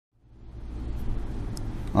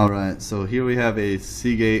Alright, so here we have a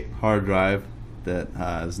Seagate hard drive that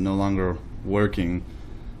is no longer working,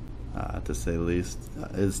 to say the least.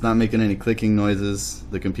 It's not making any clicking noises.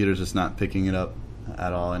 The computer's just not picking it up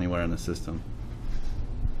at all anywhere in the system.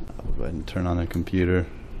 We'll go ahead and turn on the computer.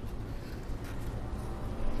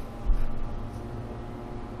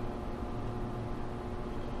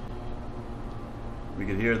 We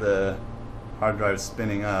could hear the hard drive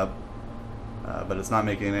spinning up, but it's not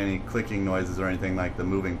making any clicking noises or anything like the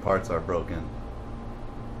moving parts are broken.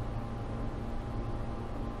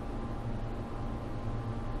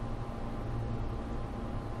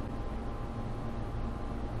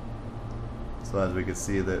 So as we can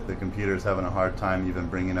see, that the computer is having a hard time even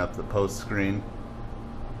bringing up the post screen.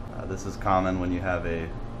 This is common when you have a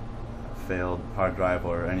failed hard drive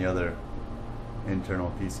or any other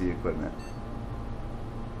internal PC equipment.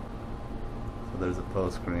 So there's a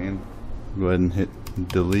post screen. Go ahead and hit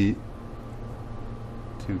delete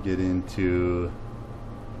to get into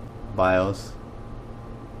BIOS.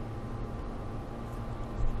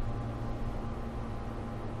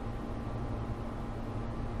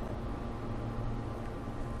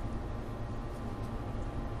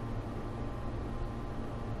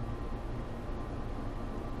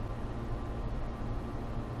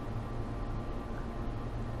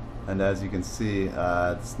 And as you can see,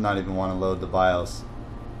 it's not even want to load the BIOS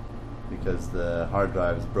because the hard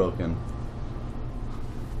drive is broken.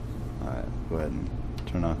 Alright, go ahead and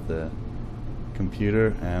turn off the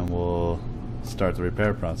computer and we'll start the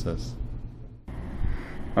repair process.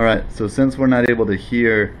 Alright, so since we're not able to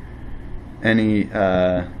hear any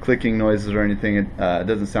clicking noises or anything, it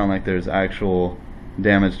doesn't sound like there's actual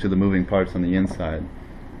damage to the moving parts on the inside.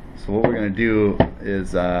 So what we're going to do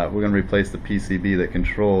is we're going to replace the PCB that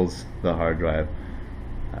controls the hard drive.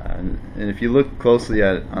 And if you look closely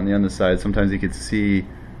at it on the underside, sometimes you could see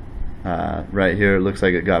right here, it looks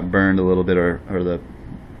like it got burned a little bit, or the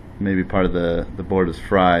maybe part of the board is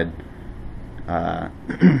fried.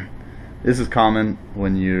 This is common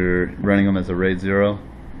when you're running them as a RAID 0.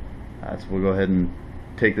 So we'll go ahead and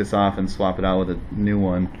take this off and swap it out with a new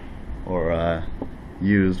one, or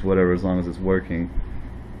used, whatever, as long as it's working.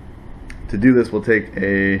 To do this, we'll take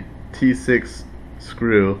a T6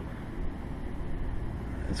 screwdriver,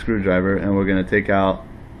 and we're going to take out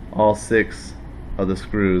all 6 of the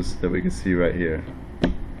screws that we can see right here.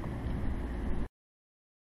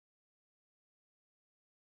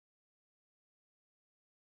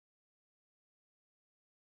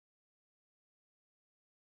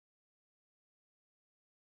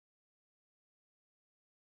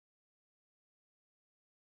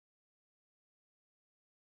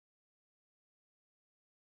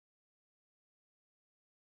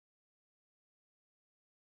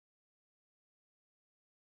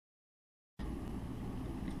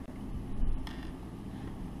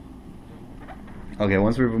 Okay,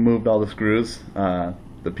 once we've removed all the screws, the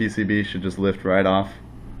PCB should just lift right off,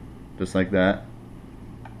 just like that.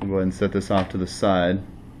 We'll go ahead and set this off to the side,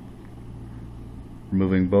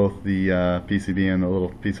 removing both the PCB and the little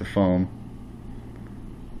piece of foam.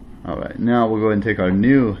 Alright, now we'll go ahead and take our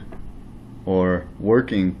new or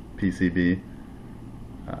working PCB,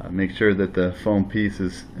 make sure that the foam piece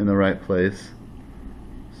is in the right place,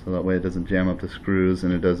 so that way it doesn't jam up the screws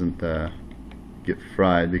and it doesn't get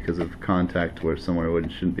fried because of contact where somewhere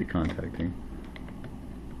it shouldn't be contacting.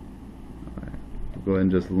 Alright, we'll go ahead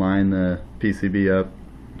and just line the PCB up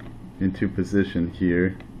into position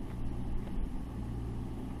here,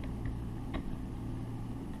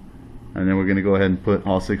 and then we're going to go ahead and put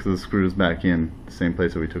all 6 of the screws back in the same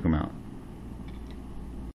place that we took them out.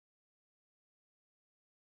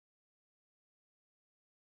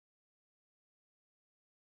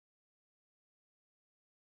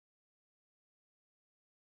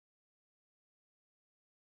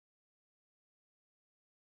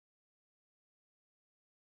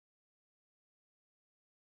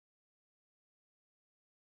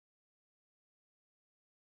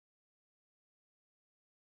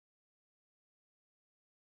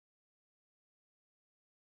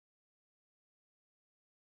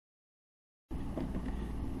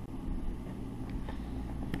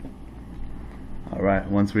 Alright,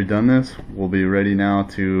 once we've done this, we'll be ready now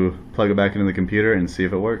to plug it back into the computer and see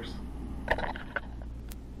if it works.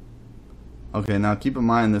 Okay, now keep in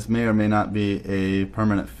mind this may or may not be a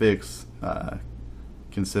permanent fix,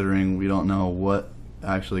 considering we don't know what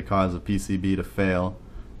actually caused the PCB to fail.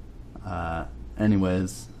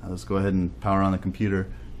 Anyways, let's go ahead and power on the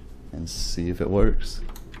computer and see if it works.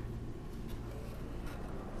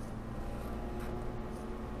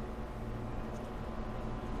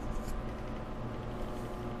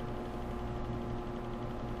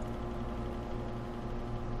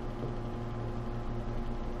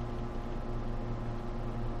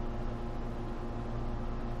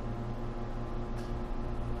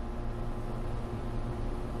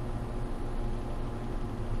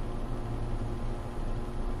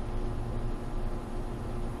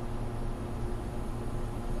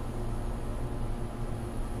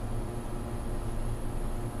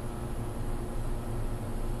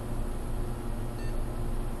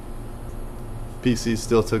 PC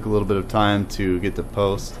still took a little bit of time to get to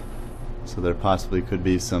post, so there possibly could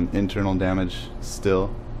be some internal damage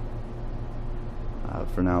still.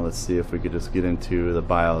 For now, let's see if we could just get into the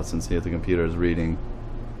BIOS and see if the computer is reading.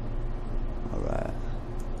 Alright.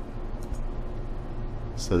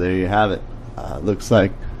 So there you have it. Looks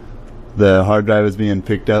like the hard drive is being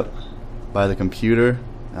picked up by the computer,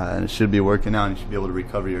 and it should be working now, and you should be able to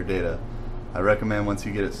recover your data. I recommend once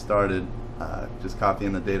you get it started, just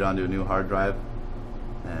copying the data onto a new hard drive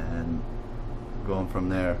and going from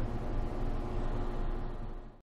there.